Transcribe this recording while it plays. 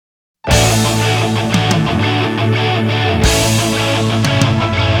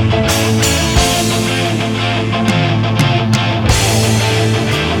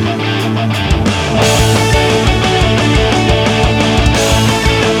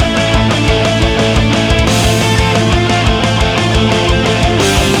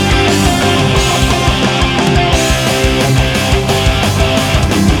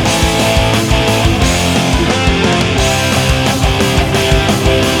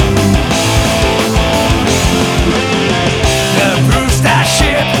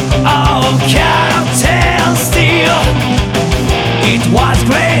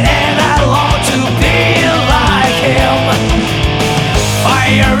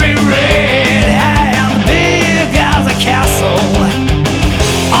very red and big as a castle.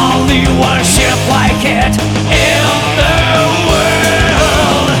 Only one ship like it in the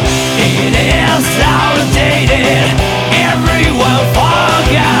world. It is outdated, everyone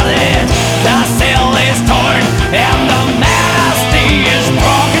forgot it. The sail is torn and the mast is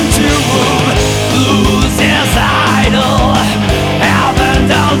broken too. Blues is idle,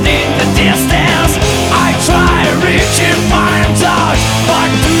 abandoned in the distance. I try reaching far and touch, but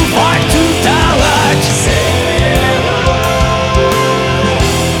too far to touch.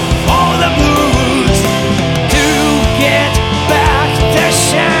 For the blues to get back to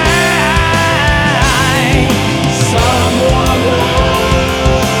shine. Someone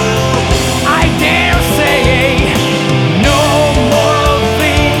I dare say no more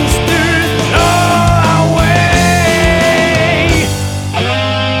things to throw away.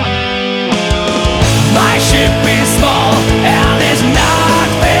 My ship is small and is not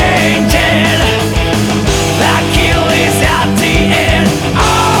painted. The keel is at the end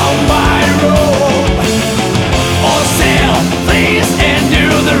of my rope. Oh sail, please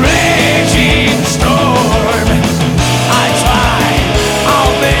endure the raging storm. I try,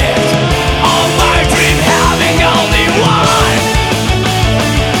 I'll bet on my dream having only one.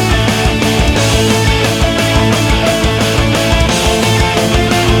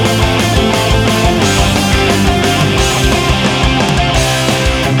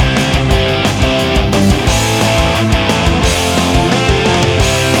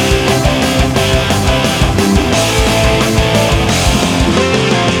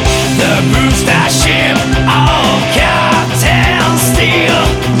 The Brewster ship of Captain Steel.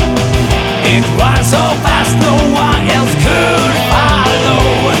 It runs so fast no one else could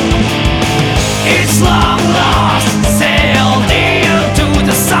follow. Its long lost sailed into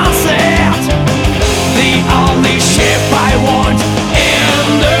the sunset. The only ship I want in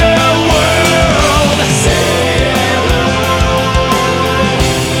the world.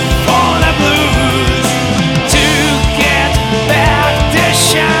 For the blues to get back to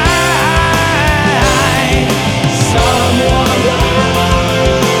shine. Someone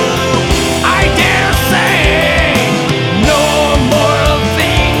I dare say no more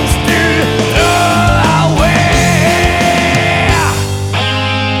things to throw away.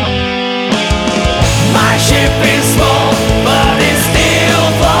 My ship is small, but it's still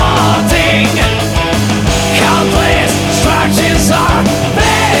floating. Countless structures are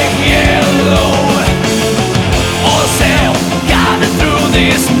black yellow. All sail guided through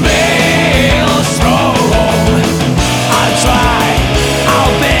this maelstrom. I'll try,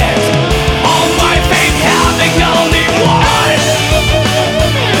 I'll bet on my fate having only one.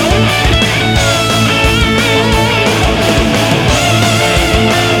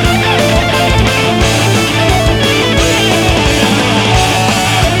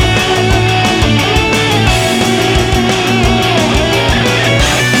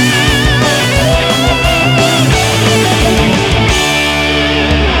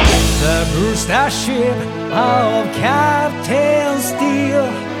 The Brewster ship of Captain Steel.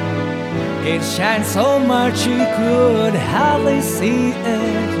 It shines so much you could hardly see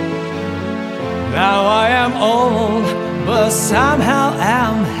it. Now I am old, but somehow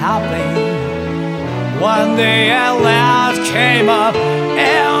I'm happy. One day at last came up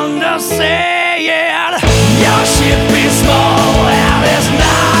and the sea.